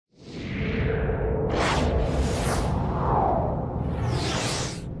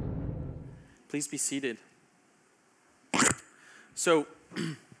Please be seated. So,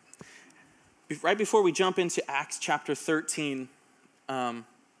 right before we jump into Acts chapter 13,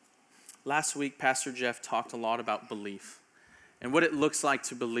 last week Pastor Jeff talked a lot about belief and what it looks like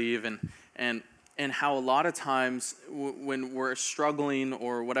to believe, and how a lot of times when we're struggling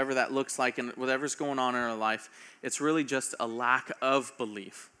or whatever that looks like and whatever's going on in our life, it's really just a lack of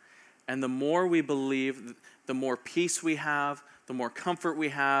belief. And the more we believe, the more peace we have, the more comfort we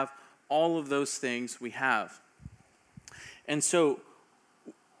have, all of those things we have. And so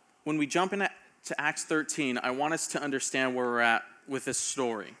when we jump into Acts 13, I want us to understand where we're at with this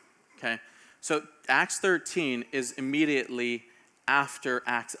story, okay? So Acts 13 is immediately after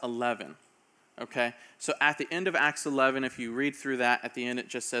Acts 11, okay? So at the end of Acts 11, if you read through that, at the end it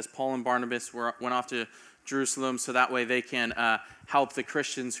just says Paul and Barnabas went off to Jerusalem so that way they can help the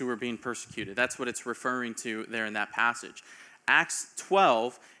Christians who were being persecuted. That's what it's referring to there in that passage. Acts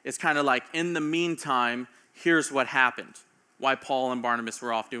 12 is kind of like, in the meantime, here's what happened. Why Paul and Barnabas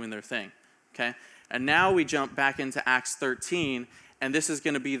were off doing their thing, okay? And now we jump back into Acts 13, and this is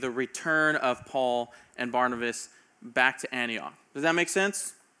going to be the return of Paul and Barnabas back to Antioch. Does that make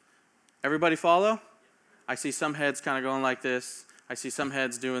sense? Everybody follow? I see some heads kind of going like this. I see some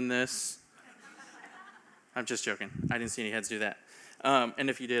heads doing this. I'm just joking. I didn't see any heads do that. And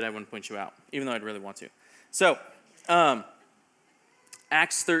if you did, I wouldn't point you out, even though I'd really want to. So,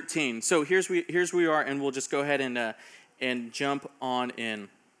 Acts 13. So here's where we are, and we'll just go ahead and jump on in.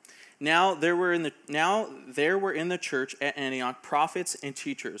 Now there were in the church at Antioch prophets and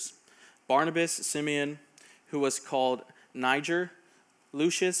teachers: Barnabas, Simeon, who was called Niger,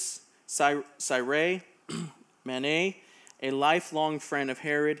 Lucius, Cyrene, Manaen, a lifelong friend of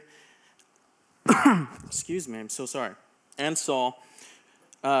Herod. Excuse me, I'm so sorry. And Saul.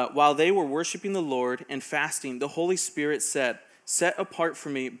 While they were worshiping the Lord and fasting, the Holy Spirit said, "Set apart for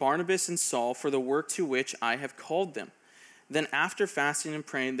me Barnabas and Saul for the work to which I have called them." Then after fasting and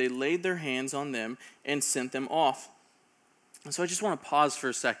praying, they laid their hands on them and sent them off. And so I just want to pause for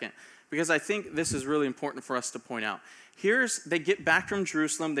a second, because I think this is really important for us to point out. They get back from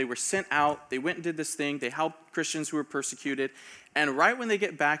Jerusalem. They were sent out. They went and did this thing. They helped Christians who were persecuted. And right when they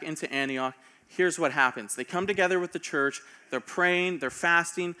get back into Antioch, here's what happens. They come together with the church. They're praying. They're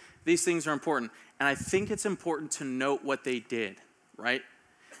fasting. These things are important. And I think it's important to note what they did, right?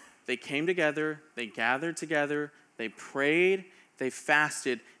 They came together. They gathered together. They prayed. They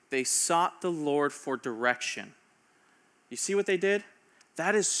fasted. They sought the Lord for direction. You see what they did?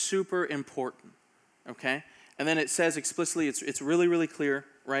 That is super important, okay? And then it says explicitly, it's really, really clear,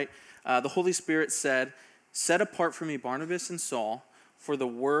 right? The Holy Spirit said, "Set apart for me Barnabas and Saul for the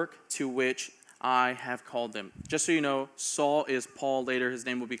work to which I have called them." Just so you know, Saul is Paul later. His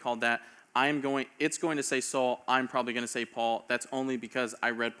name will be called that. It's going to say Saul. I'm probably going to say Paul. That's only because I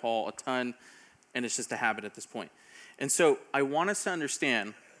read Paul a ton, and it's just a habit at this point. And so I want us to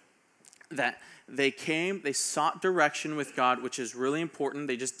understand that they sought direction with God, which is really important.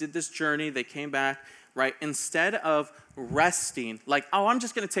 They just did this journey. They came back, right? Instead of resting, like, oh, I'm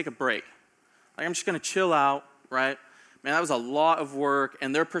just going to take a break. Like, I'm just going to chill out, right? Man, that was a lot of work,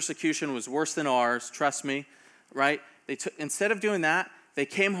 and their persecution was worse than ours, trust me, right? Instead of doing that, they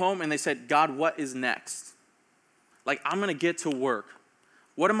came home and they said, "God, what is next? Like, I'm going to get to work.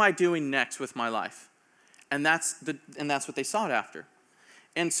 What am I doing next with my life?" And that's what they sought after.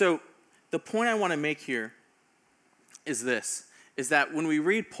 And so the point I want to make here is that when we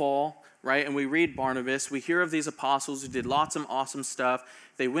read Paul, right, and we read Barnabas, we hear of these apostles who did lots of awesome stuff.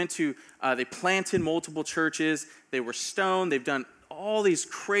 They they planted multiple churches. They were stoned. They've done all these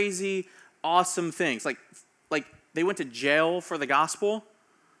crazy, awesome things. Like they went to jail for the gospel,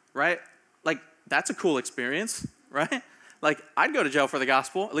 right? Like, that's a cool experience, right? Like, I'd go to jail for the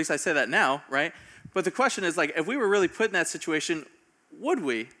gospel. At least I say that now, right? But the question is, like, if we were really put in that situation, would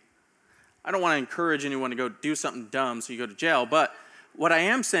we? I don't want to encourage anyone to go do something dumb so you go to jail, but what I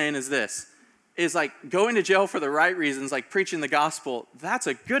am saying is this, is like going to jail for the right reasons, like preaching the gospel, that's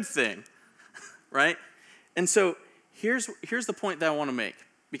a good thing, right? And so here's the point that I want to make,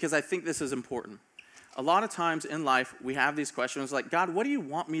 because I think this is important. A lot of times in life, we have these questions like, "God, what do you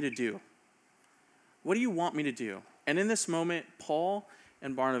want me to do? What do you want me to do?" And in this moment, Paul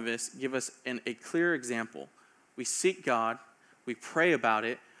and Barnabas give us a clear example. We seek God. We pray about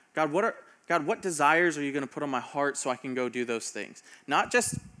it. God, what desires are you going to put on my heart so I can go do those things? Not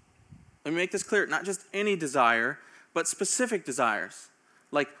just, let me make this clear, not just any desire, but specific desires.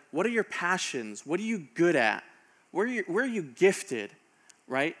 Like, what are your passions? What are you good at? Where are you gifted,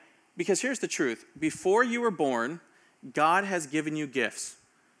 right? Because here's the truth. Before you were born, God has given you gifts.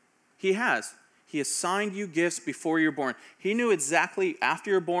 He has. He assigned you gifts before you're born. He knew exactly after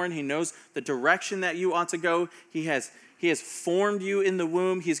you're born. He knows the direction that you ought to go. He has formed you in the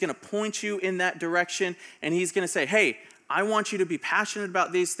womb. He's going to point you in that direction. And he's going to say, hey, I want you to be passionate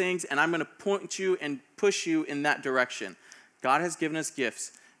about these things, and I'm going to point you and push you in that direction. God has given us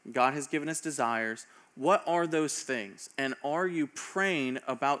gifts. God has given us desires. What are those things? And are you praying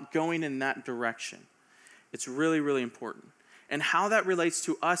about going in that direction? It's really, really important. And how that relates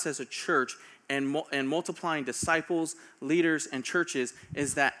to us as a church and multiplying disciples, leaders, and churches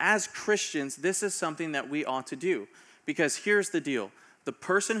is that as Christians, this is something that we ought to do. Because here's the deal. The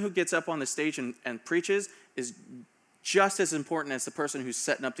person who gets up on the stage and preaches is just as important as the person who's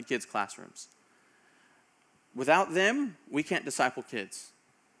setting up the kids' classrooms. Without them, we can't disciple kids.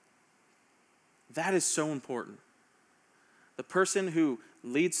 That is so important. The person who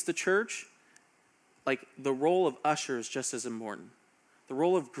leads the church, like the role of usher is just as important. The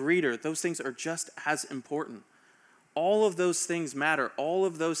role of greeter, those things are just as important. All of those things matter. All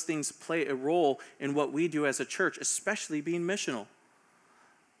of those things play a role in what we do as a church, especially being missional.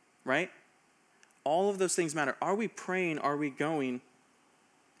 Right? All of those things matter. Are we praying? Are we going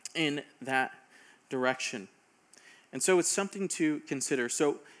in that direction? And so it's something to consider.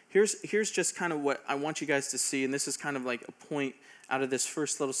 So here's just kind of what I want you guys to see, and this is kind of like a point out of this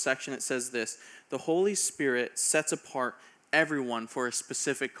first little section. It says this: the Holy Spirit sets apart everyone for a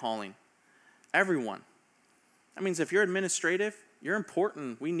specific calling. Everyone. That means if you're administrative, you're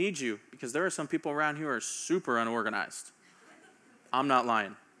important. We need you, because there are some people around here who are super unorganized. I'm not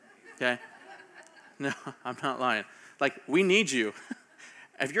lying. Okay? No, I'm not lying. Like, we need you.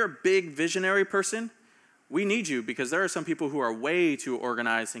 If you're a big visionary person, we need you, because there are some people who are way too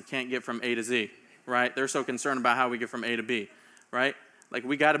organized and can't get from A to Z, right? They're so concerned about how we get from A to B, right? Like,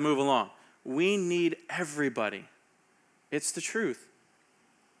 we got to move along. We need everybody. It's the truth.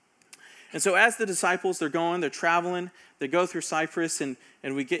 And so as the disciples, they're traveling, they go through Cyprus, and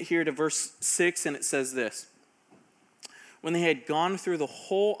we get here to verse 6, and it says this: when they had gone through the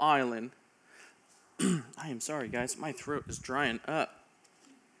whole island, I am sorry, guys, my throat is drying up.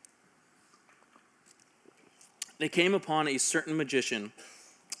 They came upon a certain magician,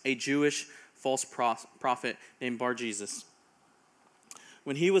 a Jewish false prophet named Bar-Jesus.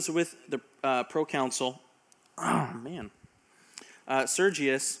 When he was with the proconsul,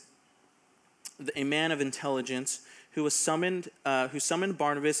 Sergius, a man of intelligence, who summoned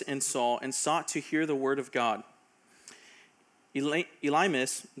Barnabas and Saul and sought to hear the word of God.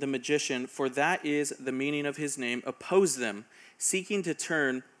 Elymas, the magician, for that is the meaning of his name, opposed them, seeking to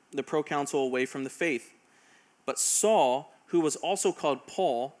turn the proconsul away from the faith. But Saul, who was also called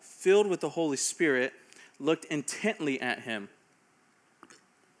Paul, filled with the Holy Spirit, looked intently at him.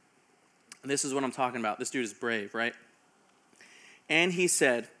 And this is what I'm talking about. This dude is brave, right? And he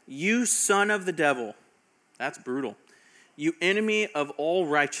said, "You son of the devil," that's brutal, "you enemy of all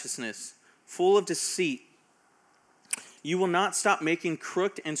righteousness, full of deceit, you will not stop making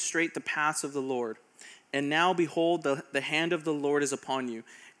crooked and straight the paths of the Lord. And now behold, the hand of the Lord is upon you,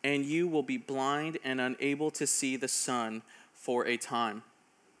 and you will be blind and unable to see the sun for a time."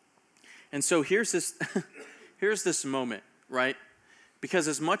 And so here's this moment, right? Because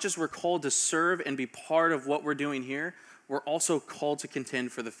as much as we're called to serve and be part of what we're doing here, we're also called to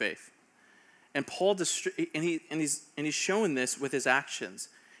contend for the faith. And Paul, he's showing this with his actions.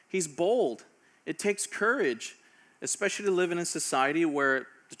 He's bold. It takes courage, especially to live in a society where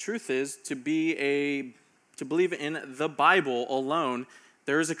the truth is, to believe in the Bible alone,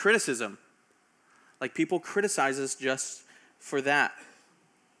 there is a criticism. Like, people criticize us just for that.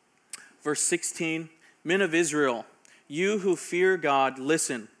 Verse 16, "Men of Israel, you who fear God,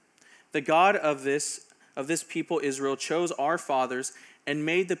 listen. The God of this people Israel chose our fathers and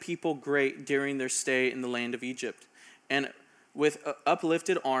made the people great during their stay in the land of Egypt. And with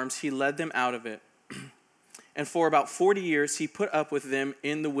uplifted arms, he led them out of it. And for about 40 years, he put up with them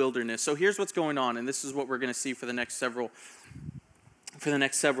in the wilderness." So here's what's going on, and this is what we're going to see for the next several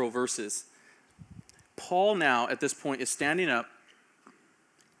verses. Paul now, at this point, is standing up,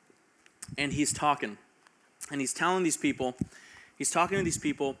 and he's talking. And he's telling these people, he's talking to these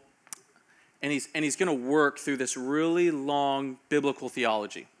people, and he's going to work through this really long biblical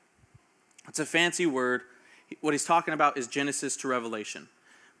theology. It's a fancy word. What he's talking about is Genesis to Revelation.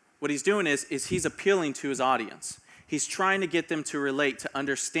 What he's doing is he's appealing to his audience. He's trying to get them to relate, to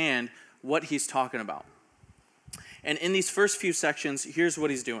understand what he's talking about. And in these first few sections, here's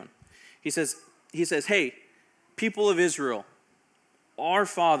what he's doing. He says, "Hey, people of Israel, our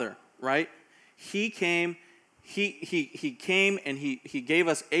Father," right? He came and he gave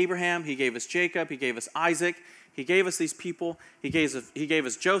us Abraham, he gave us Jacob, he gave us Isaac, He gave us these people. He gave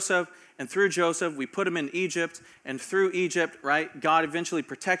us Joseph, and through Joseph, we put him in Egypt, and through Egypt, right, God eventually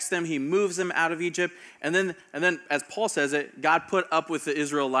protects them. He moves them out of Egypt, and then, as Paul says it, God put up with the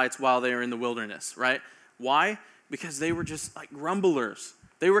Israelites while they were in the wilderness, right? Why? Because they were just like grumblers.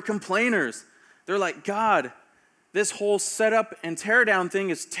 They were complainers. They're like, God, this whole setup and tear down thing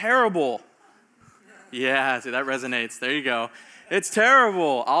is terrible. Yeah, see, that resonates. There you go. It's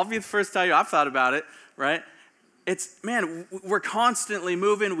terrible. I'll be the first to tell you, I've thought about it, right? We're constantly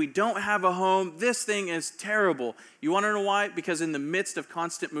moving. We don't have a home. This thing is terrible. You want to know why? Because in the midst of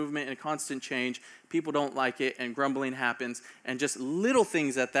constant movement and constant change, people don't like it, and grumbling happens, and just little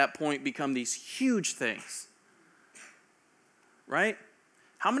things at that point become these huge things, right?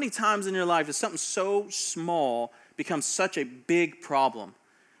 How many times in your life does something so small become such a big problem?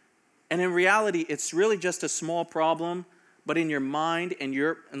 And in reality, it's really just a small problem, but in your mind and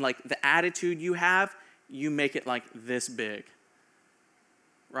like the attitude you have, you make it like this big,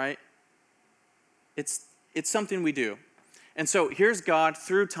 right? It's something we do. And so here's God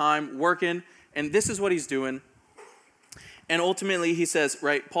through time working, and this is what he's doing. And ultimately he says,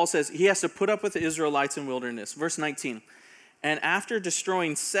 right, Paul says he has to put up with the Israelites in wilderness. Verse 19, and after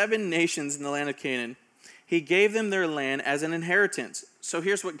destroying 7 nations in the land of Canaan, he gave them their land as an inheritance. So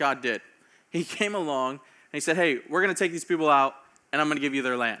here's what God did. He came along and he said, hey, we're going to take these people out and I'm going to give you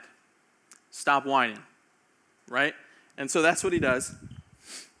their land. Stop whining, right? And so that's what he does.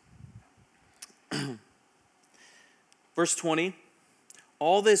 Verse 20,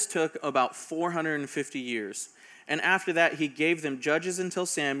 all this took about 450 years. And after that, he gave them judges until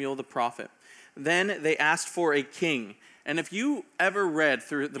Samuel the prophet. Then they asked for a king. And if you ever read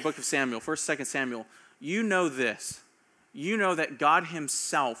through the book of Samuel, 1st, 2nd Samuel, you know this. You know that God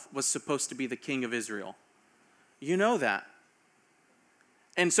himself was supposed to be the king of Israel. You know that.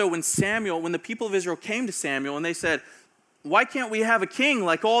 And so when the people of Israel came to Samuel and they said, why can't we have a king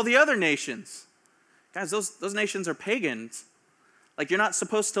like all the other nations? Guys, those nations are pagans. Like, you're not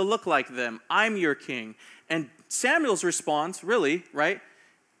supposed to look like them. I'm your king. And Samuel's response, really, right?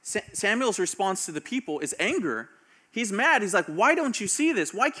 Samuel's response to the people is anger. He's mad. He's like, why don't you see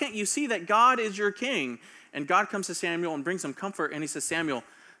this? Why can't you see that God is your king? And God comes to Samuel and brings him comfort. And he says, Samuel,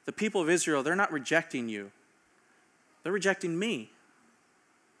 the people of Israel, they're not rejecting you. They're rejecting me.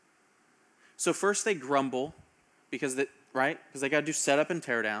 So first they grumble because they got to do setup and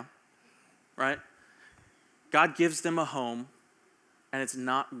tear down, right? God gives them a home, and it's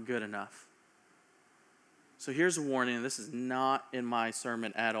not good enough. So here's a warning, and this is not in my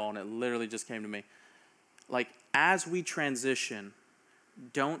sermon at all, and it literally just came to me. Like, as we transition,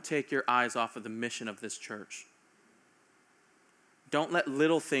 don't take your eyes off of the mission of this church. Don't let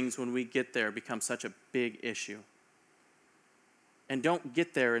little things when we get there become such a big issue. And don't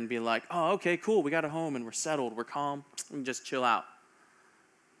get there and be like, oh, okay, cool, we got a home and we're settled, we're calm, we can just chill out.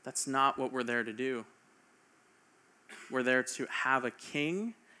 That's not what we're there to do. We're there to have a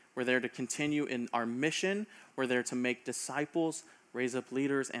king. We're there to continue in our mission. We're there to make disciples, raise up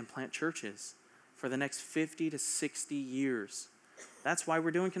leaders, and plant churches for the next 50 to 60 years. That's why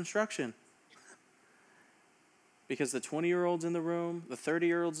we're doing construction. Because the 20-year-olds in the room, the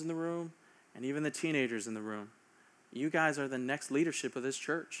 30-year-olds in the room, and even the teenagers in the room, you guys are the next leadership of this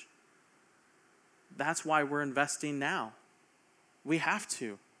church. That's why we're investing now. We have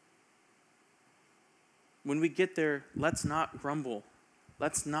to. When we get there, let's not grumble.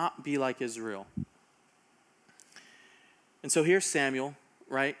 Let's not be like Israel. And so here's Samuel,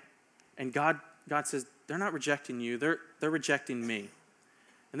 right? And God says, they're not rejecting you, they're rejecting me.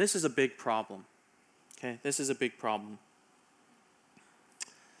 And this is a big problem. Okay, this is a big problem.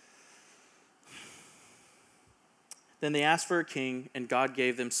 Then they asked for a king, and God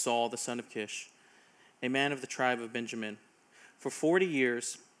gave them Saul, the son of Kish, a man of the tribe of Benjamin. For 40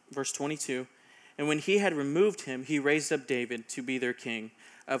 years, verse 22, and when he had removed him, he raised up David to be their king,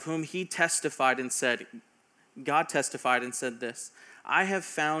 of whom he testified and said, God testified and said this, I have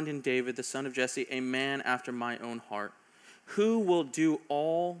found in David, the son of Jesse, a man after my own heart, who will do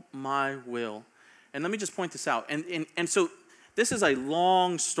all my will. And let me just point this out. And so this is a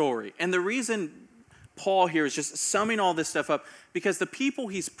long story. And the reason Paul here is just summing all this stuff up, because the people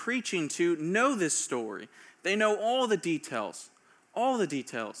he's preaching to know this story. They know all the details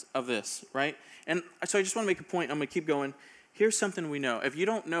of this, right? And so I just want to make a point. I'm going to keep going. Here's something we know. If you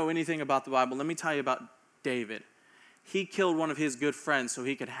don't know anything about the Bible, let me tell you about David. He killed one of his good friends so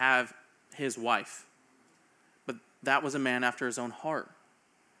he could have his wife. But that was a man after his own heart.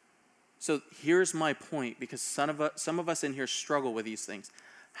 So here's my point, because some of us in here struggle with these things.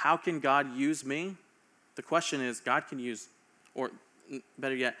 How can God use me? The question is, God can use, or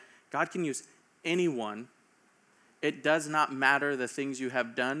better yet, God can use anyone It does not matter the things you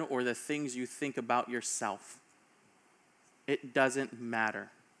have done or the things you think about yourself. It doesn't matter.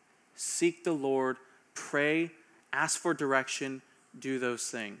 Seek the Lord, pray, ask for direction, do those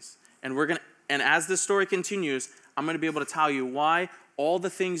things. And as this story continues, I'm going to be able to tell you why all the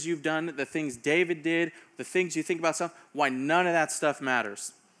things you've done, the things David did, the things you think about stuff, why none of that stuff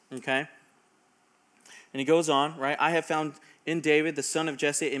matters. Okay? And he goes on, right? I have found in David, the son of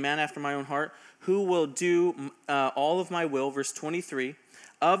Jesse, a man after my own heart, who will do all of my will. Verse 23,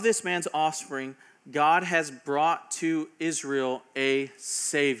 of this man's offspring, God has brought to Israel a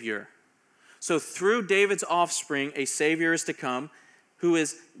Savior. So through David's offspring, a Savior is to come, who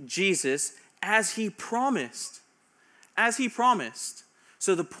is Jesus, as he promised. As he promised.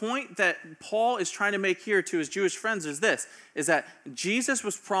 So the point that Paul is trying to make here to his Jewish friends is this, is that Jesus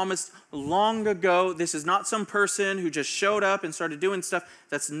was promised long ago. This is not some person who just showed up and started doing stuff.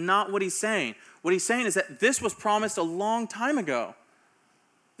 That's not what he's saying. What he's saying is that this was promised a long time ago.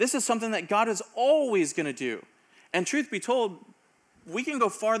 This is something that God is always going to do. And truth be told, we can go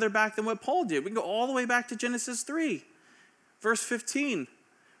farther back than what Paul did. We can go all the way back to Genesis 3, verse 15,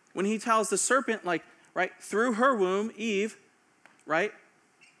 when he tells the serpent, right, through her womb, Eve, right,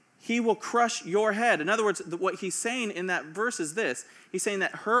 he will crush your head. In other words, what he's saying in that verse is this. He's saying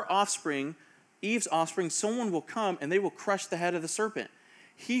that her offspring, Eve's offspring, someone will come and they will crush the head of the serpent.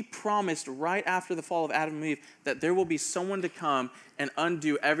 He promised right after the fall of Adam and Eve that there will be someone to come and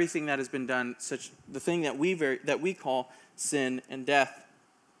undo everything that has been done, the thing that we call sin and death.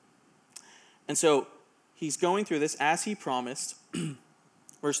 And so he's going through this as he promised.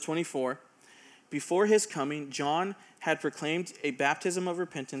 Verse 24, before his coming, John had proclaimed a baptism of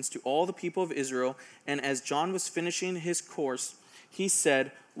repentance to all the people of Israel, and as John was finishing his course, he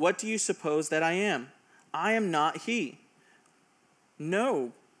said, what do you suppose that I am? I am not he.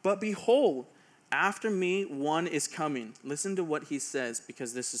 No, but behold, after me one is coming. Listen to what he says,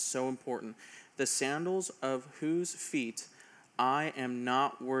 because this is so important. The sandals of whose feet I am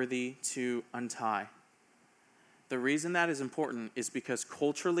not worthy to untie. The reason that is important is because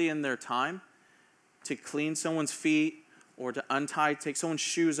culturally in their time, to clean someone's feet or to untie, take someone's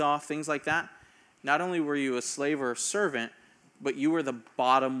shoes off, things like that, not only were you a slave or a servant, but you were the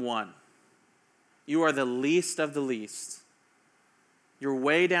bottom one. You are the least of the least. You're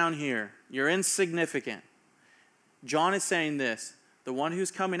way down here. You're insignificant. John is saying this, the one who's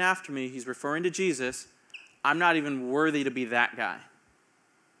coming after me, he's referring to Jesus, I'm not even worthy to be that guy.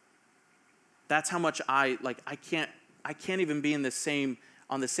 That's how much I can't even be on the same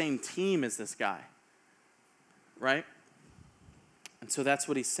team as this guy. Right? And so that's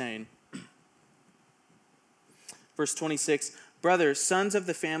what he's saying. Verse 26, brothers, sons of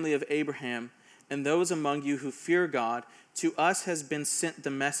the family of Abraham, and those among you who fear God, to us has been sent the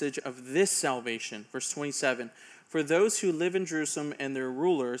message of this salvation. Verse 27, for those who live in Jerusalem and their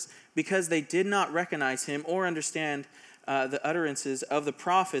rulers, because they did not recognize him or understand the utterances of the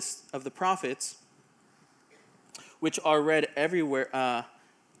prophets, which are read everywhere,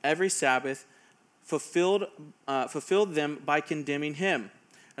 every Sabbath, fulfilled them by condemning him.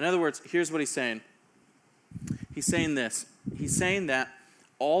 In other words, here's what he's saying. He's saying this. He's saying that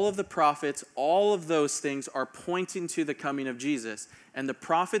all of the prophets, all of those things are pointing to the coming of Jesus. And the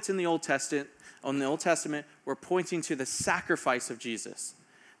prophets in the Old Testament were pointing to the sacrifice of Jesus.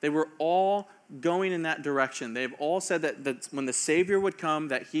 They were all going in that direction. They've all said that when the Savior would come,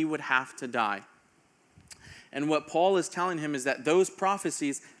 that he would have to die. And what Paul is telling him is that those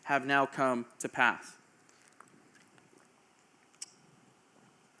prophecies have now come to pass.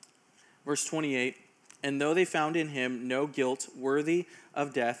 Verse 28, and though they found in him no guilt worthy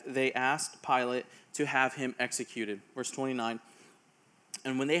of death, they asked Pilate to have him executed. Verse 29,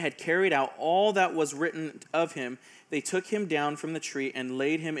 and when they had carried out all that was written of him, they took him down from the tree and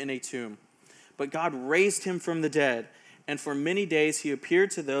laid him in a tomb. But God raised him from the dead, and for many days he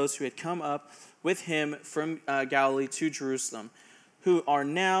appeared to those who had come up with him from Galilee to Jerusalem, who are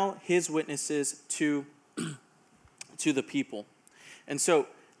now his witnesses to the people. And so,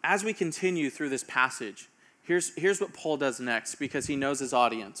 as we continue through this passage, here's what Paul does next, because he knows his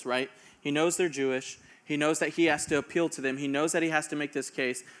audience, right? He knows they're Jewish. He knows that he has to appeal to them. He knows that he has to make this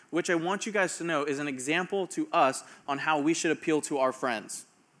case, which I want you guys to know is an example to us on how we should appeal to our friends.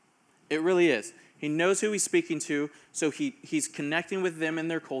 It really is. He knows who he's speaking to, so he's connecting with them and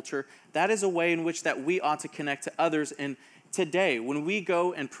their culture. That is a way in which that we ought to connect to others. And today, when we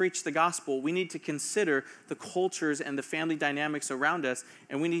go and preach the gospel, we need to consider the cultures and the family dynamics around us,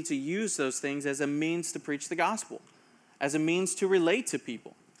 and we need to use those things as a means to preach the gospel, as a means to relate to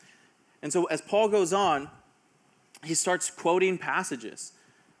people. And so as Paul goes on, he starts quoting passages,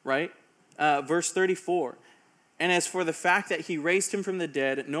 right? Verse 34, And as for the fact that he raised him from the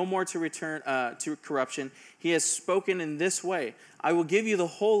dead, no more to return to corruption, he has spoken in this way, I will give you the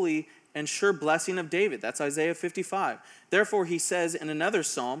holy and sure blessing of David. That's Isaiah 55. Therefore, he says in another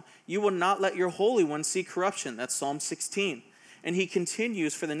psalm, you will not let your Holy One see corruption. That's Psalm 16. And he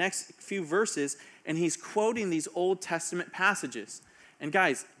continues for the next few verses, and he's quoting these Old Testament passages. And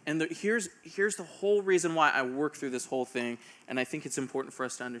guys, here's the whole reason why I work through this whole thing, and I think it's important for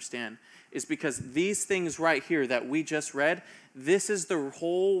us to understand, is because these things right here that we just read, this is the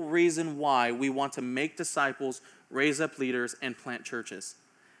whole reason why we want to make disciples, raise up leaders, and plant churches.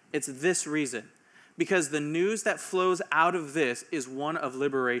 It's this reason. Because the news that flows out of this is one of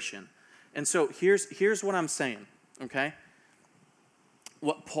liberation. And so here's what I'm saying, okay?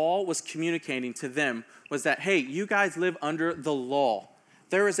 What Paul was communicating to them was that, hey, you guys live under the law.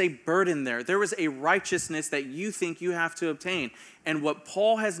 There is a burden there. There is a righteousness that you think you have to obtain. And what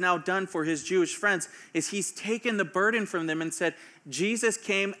Paul has now done for his Jewish friends is he's taken the burden from them and said, Jesus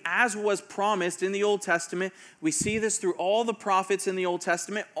came as was promised in the Old Testament. We see this through all the prophets in the Old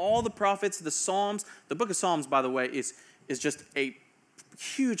Testament, all the prophets, the Psalms. The book of Psalms, by the way, is just a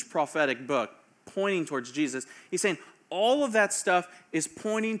huge prophetic book pointing towards Jesus. He's saying all of that stuff is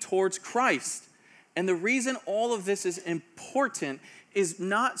pointing towards Christ. And the reason all of this is important is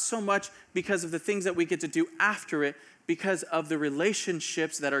not so much because of the things that we get to do after it, because of the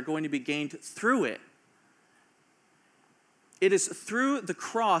relationships that are going to be gained through it. It is through the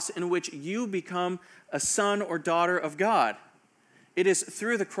cross in which you become a son or daughter of God. It is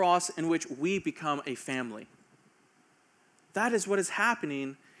through the cross in which we become a family. That is what is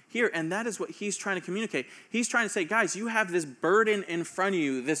happening here, and that is what he's trying to communicate. He's trying to say, guys, you have this burden in front of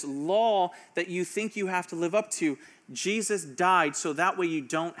you, this law that you think you have to live up to. Jesus died so that way you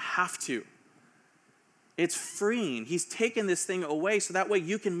don't have to. It's freeing. He's taken this thing away so that way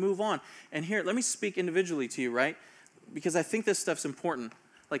you can move on. And here, let me speak individually to you, right? Because I think this stuff's important.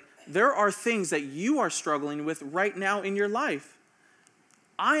 Like, there are things that you are struggling with right now in your life.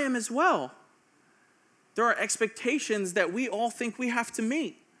 I am as well. There are expectations that we all think we have to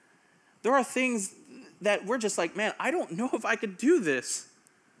meet. There are things that we're just like, man, I don't know if I could do this.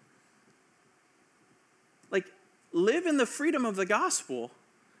 Like, live in the freedom of the gospel.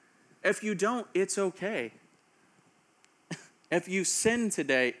 If you don't, it's okay. If you sin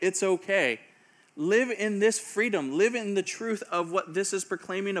today, it's okay. Live in this freedom. Live in the truth of what this is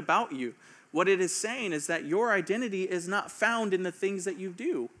proclaiming about you. What it is saying is that your identity is not found in the things that you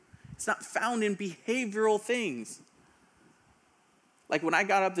do. It's not found in behavioral things. Like when I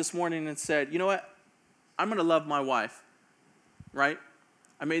got up this morning and said, you know what? I'm going to love my wife, right?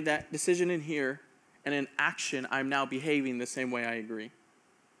 I made that decision in here, and in action, I'm now behaving the same way I agree,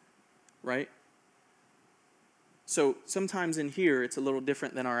 right? So sometimes in here, it's a little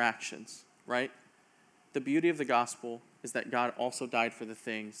different than our actions, right? The beauty of the gospel is that God also died for the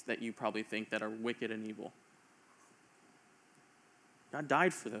things that you probably think that are wicked and evil. God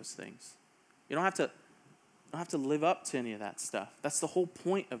died for those things. You don't have to live up to any of that stuff. That's the whole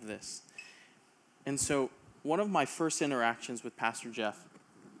point of this. And so one of my first interactions with Pastor Jeff,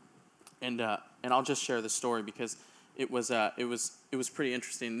 and I'll just share the story because it was pretty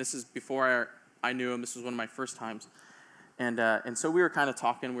interesting. This is before I knew him. This was one of my first times. And so we were kind of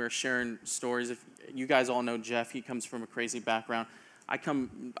talking. We were sharing stories. If you guys all know Jeff, he comes from a crazy background. I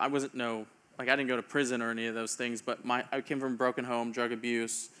didn't go to prison or any of those things, but I came from a broken home, drug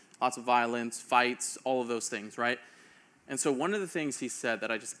abuse, lots of violence, fights, all of those things, right? And so one of the things he said that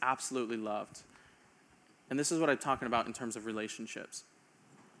I just absolutely loved, and this is what I'm talking about in terms of relationships.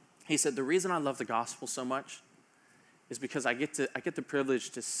 He said, the reason I love the gospel so much is because I get the privilege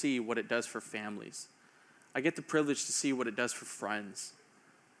to see what it does for families. I get the privilege to see what it does for friends.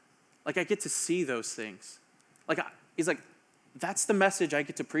 Like, I get to see those things. He's like, that's the message I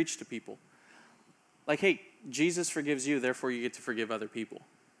get to preach to people. Like, hey, Jesus forgives you, therefore you get to forgive other people.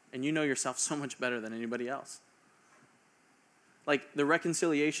 And you know yourself so much better than anybody else. Like, the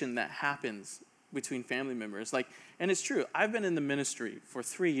reconciliation that happens between family members. And it's true, I've been in the ministry for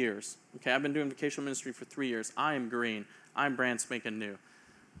 3 years. Okay, I've been doing vocational ministry for 3 years. I am green. I'm brand spanking new.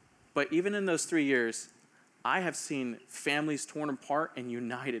 But even in those 3 years, I have seen families torn apart and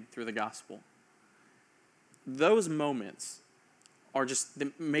united through the gospel. Those moments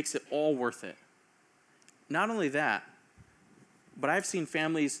that makes it all worth it. Not only that, but I've seen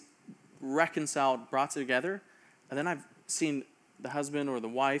families reconciled, brought together, and then I've seen the husband or the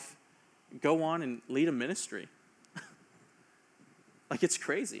wife go on and lead a ministry. Like, it's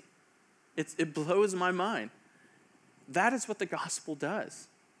crazy. It blows my mind. That is what the gospel does,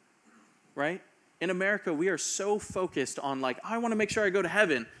 right? In America, we are so focused on I want to make sure I go to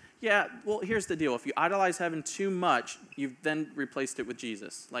heaven. Yeah, well, here's the deal. If you idolize heaven too much, you've then replaced it with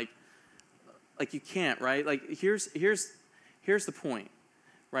Jesus. Like you can't, right? Like here's the point,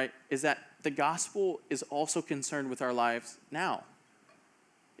 right? Is that the gospel is also concerned with our lives now.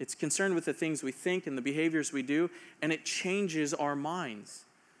 It's concerned with the things we think and the behaviors we do, and it changes our minds.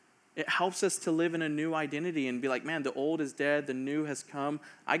 It helps us to live in a new identity and be like, man, the old is dead, the new has come.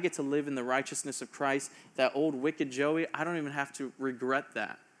 I get to live in the righteousness of Christ. That old wicked Joey, I don't even have to regret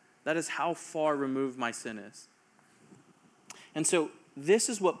that. That is how far removed my sin is. And so this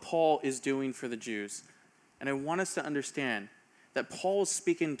is what Paul is doing for the Jews. And I want us to understand that Paul is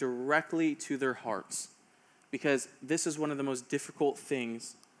speaking directly to their hearts, because this is one of the most difficult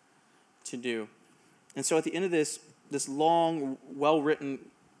things to do. And so at the end of this long, well-written,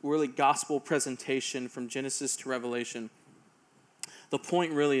 really gospel presentation from Genesis to Revelation, the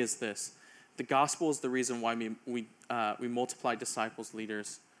point really is this. The gospel is the reason why we multiply disciples,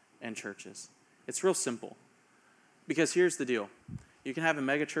 leaders, and churches. It's real simple. Because here's the deal. You can have a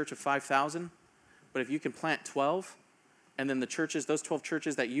mega church of 5,000, but if you can plant 12, and then the churches, those 12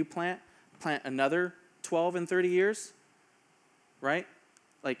 churches that you plant another 12 in 30 years, right?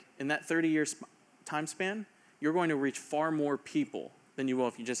 Like in that 30-year time span, you're going to reach far more people than you will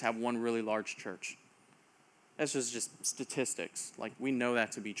if you just have one really large church. That's just statistics. Like, we know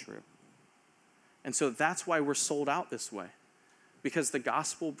that to be true. And so that's why we're sold out this way. Because the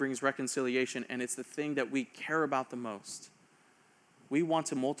gospel brings reconciliation, and it's the thing that we care about the most. We want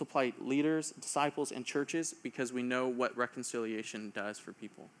to multiply leaders, disciples, and churches because we know what reconciliation does for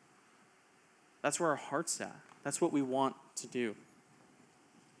people. That's where our heart's at. That's what we want to do.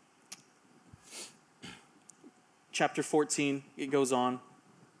 Chapter 14, it goes on.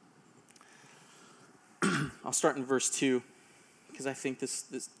 I'll start in verse 2 because I think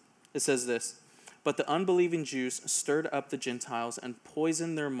it says this. But the unbelieving Jews stirred up the Gentiles and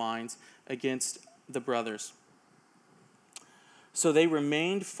poisoned their minds against the brothers. So they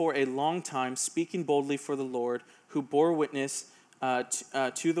remained for a long time, speaking boldly for the Lord, who bore witness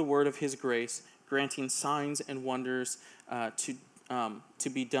to the word of his grace, granting signs and wonders to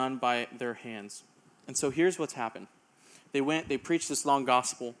be done by their hands. And so here's what's happened. They preached this long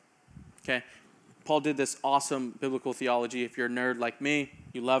gospel. Okay, Paul did this awesome biblical theology. If you're a nerd like me,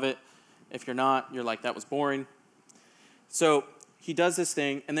 you love it. If you're not, you're like, that was boring. So he does this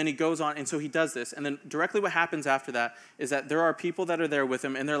thing, and then he goes on, and so he does this. And then directly what happens after that is that there are people that are there with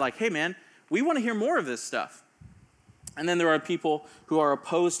him, and they're like, hey, man, we want to hear more of this stuff. And then there are people who are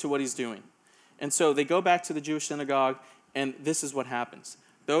opposed to what he's doing. And so they go back to the Jewish synagogue, and this is what happens.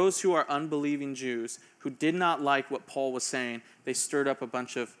 Those who are unbelieving Jews who did not like what Paul was saying, they stirred up a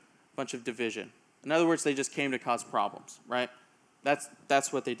bunch of division. In other words, they just came to cause problems, right?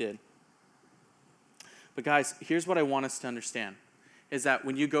 That's what they did. But guys, here's what I want us to understand, is that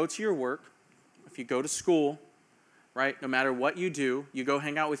when you go to your work, if you go to school, right, no matter what you do, you go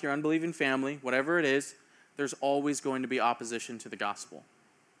hang out with your unbelieving family, whatever it is, there's always going to be opposition to the gospel.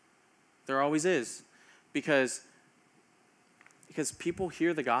 There always is. Because people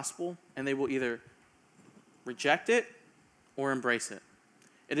hear the gospel and they will either reject it or embrace it.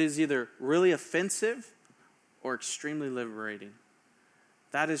 It is either really offensive or extremely liberating.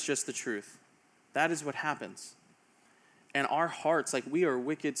 That is just the truth. That is what happens. And our hearts, like, we are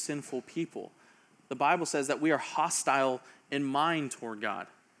wicked, sinful people. The Bible says that we are hostile in mind toward God,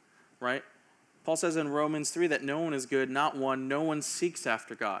 right? Paul says in Romans 3 that no one is good, not one. No one seeks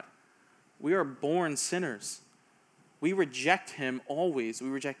after God. We are born sinners. We reject him always. We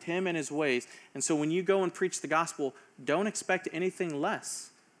reject him and his ways. And so when you go and preach the gospel, don't expect anything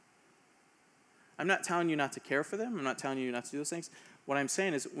less. I'm not telling you not to care for them. I'm not telling you not to do those things. What I'm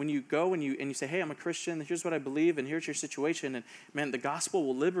saying is when you go and you say, hey, I'm a Christian, here's what I believe, and here's your situation, and man, the gospel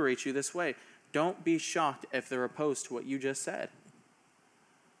will liberate you this way. Don't be shocked if they're opposed to what you just said.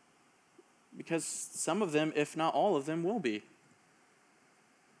 Because some of them, if not all of them, will be.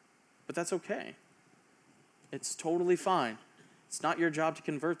 But that's okay. It's totally fine. It's not your job to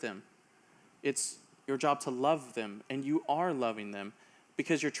convert them. It's your job to love them, and you are loving them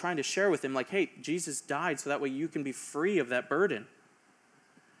because you're trying to share with them, like, hey, Jesus died so that way you can be free of that burden.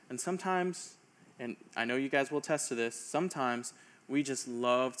 And sometimes, and I know you guys will attest to this, sometimes we just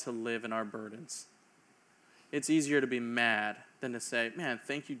love to live in our burdens. It's easier to be mad than to say, man,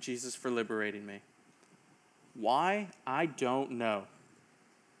 thank you, Jesus, for liberating me. Why? I don't know.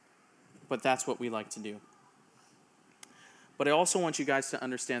 But that's what we like to do. But I also want you guys to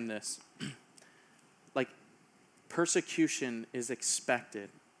understand this. Like, persecution is expected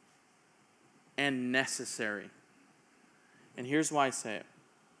and necessary. And here's why I say it.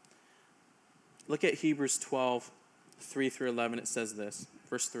 Look at Hebrews 12, 3 through 11. It says this.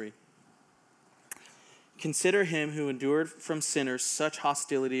 verse 3. Consider him who endured from sinners such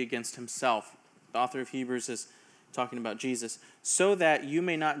hostility against himself. The author of Hebrews is talking about Jesus. So that you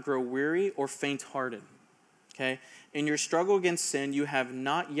may not grow weary or faint-hearted. Okay? In your struggle against sin, you have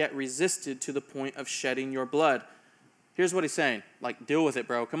not yet resisted to the point of shedding your blood. Here's what he's saying. Like, deal with it,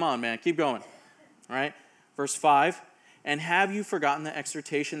 bro. Come on, man. Keep going. All right? Verse 5. And have you forgotten the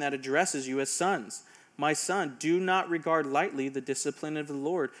exhortation that addresses you as sons? My son, do not regard lightly the discipline of the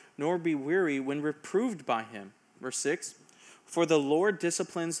Lord, nor be weary when reproved by him. Verse 6. For the Lord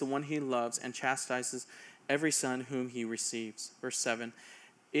disciplines the one he loves and chastises every son whom he receives. Verse 7.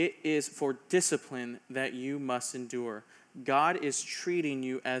 It is for discipline that you must endure. God is treating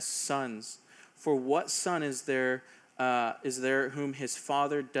you as sons. For what son is there whom his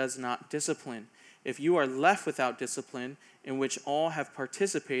father does not discipline? If you are left without discipline, in which all have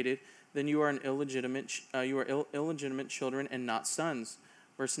participated, then you are illegitimate children and not sons.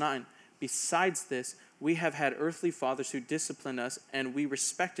 Verse 9. Besides this, we have had earthly fathers who disciplined us, and we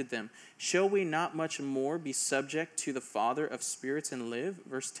respected them. Shall we not much more be subject to the Father of spirits and live?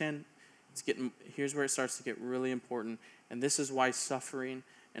 Verse 10. Here's where it starts to get really important, and this is why suffering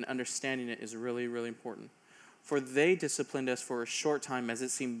and understanding it is really, really important. For they disciplined us for a short time as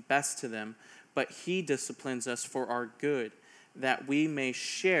it seemed best to them, but he disciplines us for our good, that we may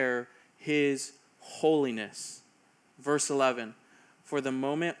share his holiness. Verse 11. For the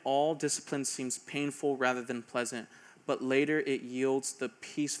moment, all discipline seems painful rather than pleasant, but later it yields the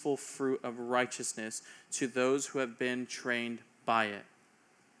peaceful fruit of righteousness to those who have been trained by it.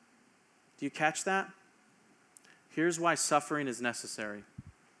 Do you catch that? Here's why suffering is necessary.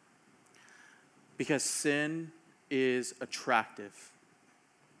 Because sin is attractive.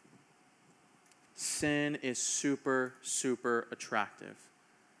 Sin is super, super attractive.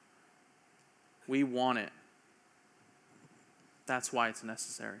 We want it. That's why it's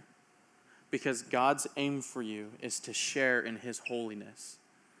necessary. Because God's aim for you is to share in his holiness.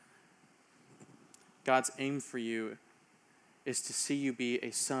 God's aim for you is to see you be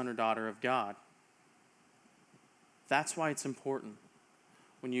a son or daughter of God. That's why it's important.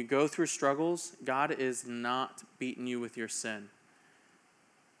 When you go through struggles, God is not beating you with your sin.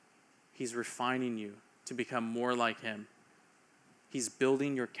 He's refining you to become more like him. He's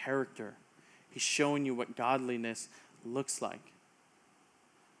building your character. He's showing you what godliness looks like.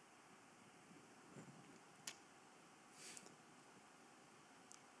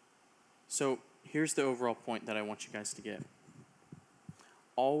 So here's the overall point that I want you guys to get.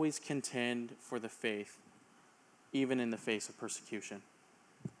 Always contend for the faith, even in the face of persecution.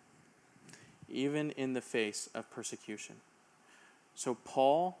 Even in the face of persecution. So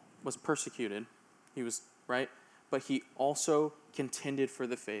Paul was persecuted. He was, right? But he also contended for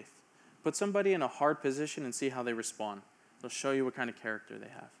the faith. Put somebody in a hard position and see how they respond. They'll show you what kind of character they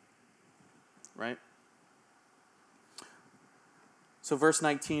have. Right? So verse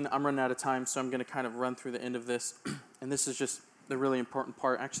 19, I'm running out of time, so I'm going to kind of run through the end of this. And this is just the really important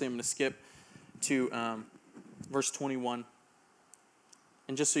part. Actually, I'm going to skip to verse 21.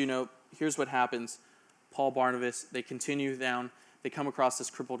 And just so you know, here's what happens. Paul, Barnabas, they continue down. They come across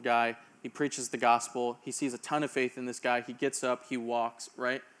this crippled guy. He preaches the gospel. He sees a ton of faith in this guy. He gets up. He walks,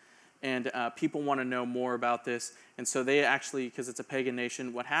 right? And people want to know more about this. And so they actually, because it's a pagan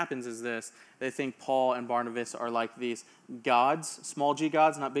nation, what happens is this. They think Paul and Barnabas are like these gods, small g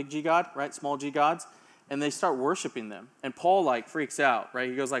gods, not big G God, right? Small g gods. And they start worshiping them. And Paul, like, freaks out, right?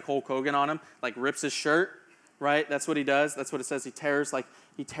 He goes like Hulk Hogan on him, like rips his shirt, right? That's what he does. That's what it says. He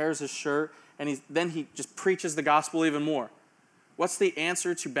tears his shirt. And then he just preaches the gospel even more. What's the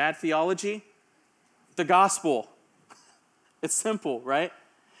answer to bad theology? The gospel. It's simple, right?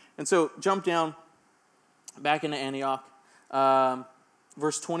 And so jump down back into Antioch,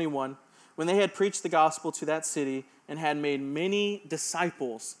 verse 21. When they had preached the gospel to that city and had made many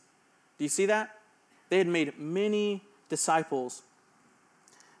disciples. Do you see that? They had made many disciples.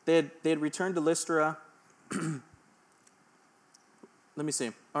 They had returned to Lystra. Let me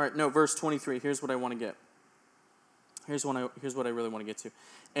see. All right, no, verse 23. Here's what I want to get. Here's what I really want to get to.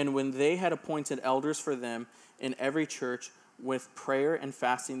 And when they had appointed elders for them in every church, with prayer and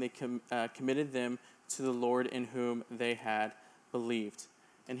fasting, they committed them to the Lord in whom they had believed.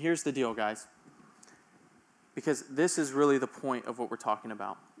 And here's the deal, guys. Because this is really the point of what we're talking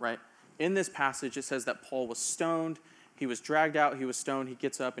about, right? In this passage, it says that Paul was stoned. He was dragged out. He was stoned. He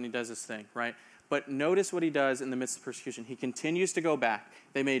gets up and he does his thing, right? But notice what he does in the midst of persecution. He continues to go back.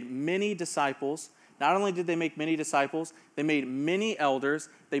 They made many disciples. Not only did they make many disciples, they made many elders,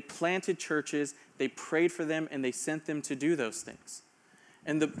 they planted churches, they prayed for them, and they sent them to do those things.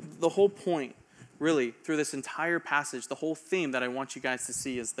 And the whole point really, through this entire passage, the whole theme that I want you guys to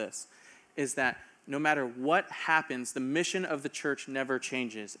see is this, is that no matter what happens, the mission of the church never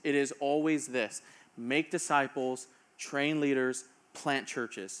changes. It is always this: make disciples, train leaders, plant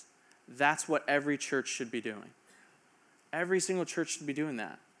churches. That's what every church should be doing. Every single church should be doing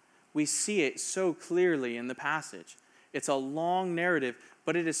that. We see it so clearly in the passage. It's a long narrative,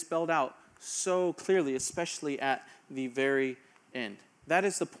 but it is spelled out so clearly, especially at the very end. That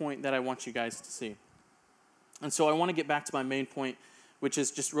is the point that I want you guys to see. And so I want to get back to my main point, which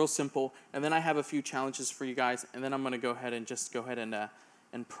is just real simple. And then I have a few challenges for you guys, and then I'm going to go ahead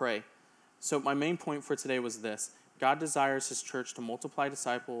and pray. So my main point for today was this: God desires his church to multiply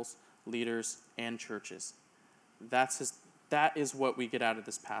disciples, leaders, and churches. That is what we get out of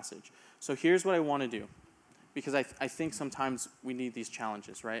this passage. So here's what I want to do, because I think sometimes we need these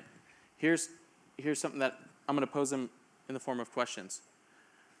challenges, right? Here's something that I'm going to pose them in the form of questions.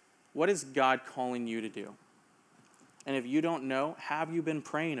 What is God calling you to do? And if you don't know, have you been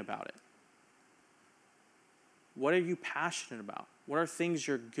praying about it? What are you passionate about? What are things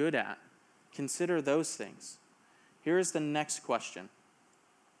you're good at? Consider those things. Here's the next question.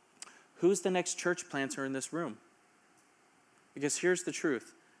 Who's the next church planter in this room? Because here's the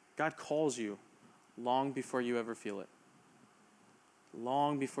truth. God calls you long before you ever feel it.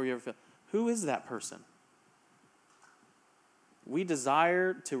 Long before you ever feel it. Who is that person? We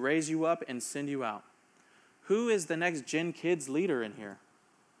desire to raise you up and send you out. Who is the next Gen Kids leader in here?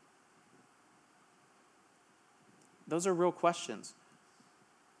 Those are real questions.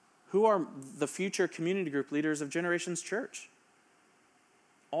 Who are the future community group leaders of Generations Church?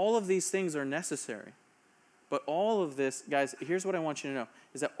 All of these things are necessary. But all of this, guys, here's what I want you to know,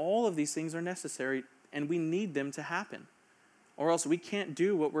 is that all of these things are necessary, and we need them to happen. Or else we can't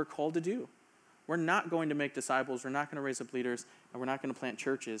do what we're called to do. We're not going to make disciples, we're not going to raise up leaders, and we're not going to plant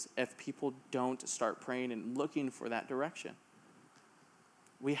churches if people don't start praying and looking for that direction.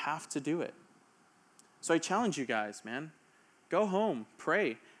 We have to do it. So I challenge you guys, man. Go home,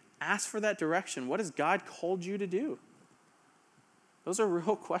 pray, ask for that direction. What has God called you to do? Those are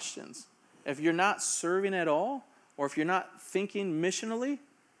real questions. If you're not serving at all, or if you're not thinking missionally,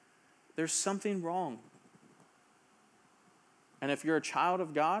 there's something wrong. And if you're a child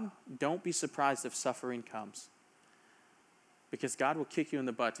of God, don't be surprised if suffering comes. Because God will kick you in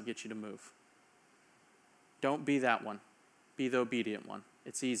the butt to get you to move. Don't be that one. Be the obedient one.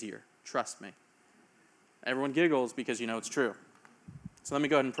 It's easier. Trust me. Everyone giggles because you know it's true. So let me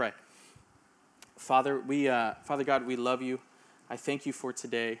go ahead and pray. Father God, we love you. I thank you for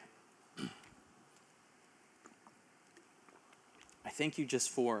today. I thank you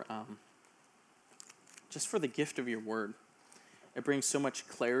just for the gift of your word. It brings so much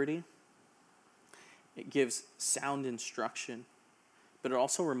clarity. It gives sound instruction, but it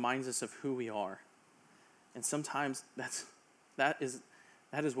also reminds us of who we are. And sometimes that is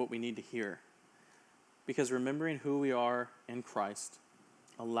what we need to hear. Because remembering who we are in Christ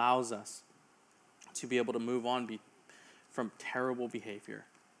allows us to be able to move on from terrible behavior.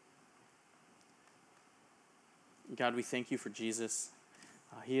 God, we thank you for Jesus.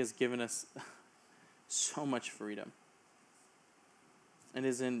 He has given us so much freedom. It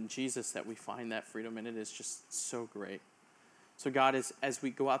is in Jesus that we find that freedom, and it is just so great. So God, as we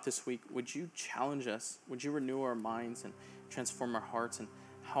go out this week, would you challenge us? Would you renew our minds and transform our hearts and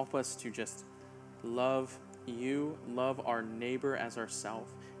help us to just love you, love our neighbor as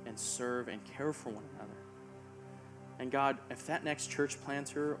ourselves, and serve and care for one another. And God, if that next church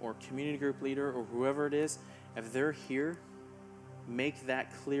planter or community group leader or whoever it is, if they're here, make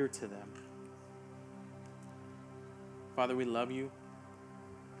that clear to them. Father, we love you.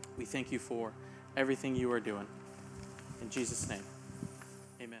 We thank you for everything you are doing. In Jesus' name.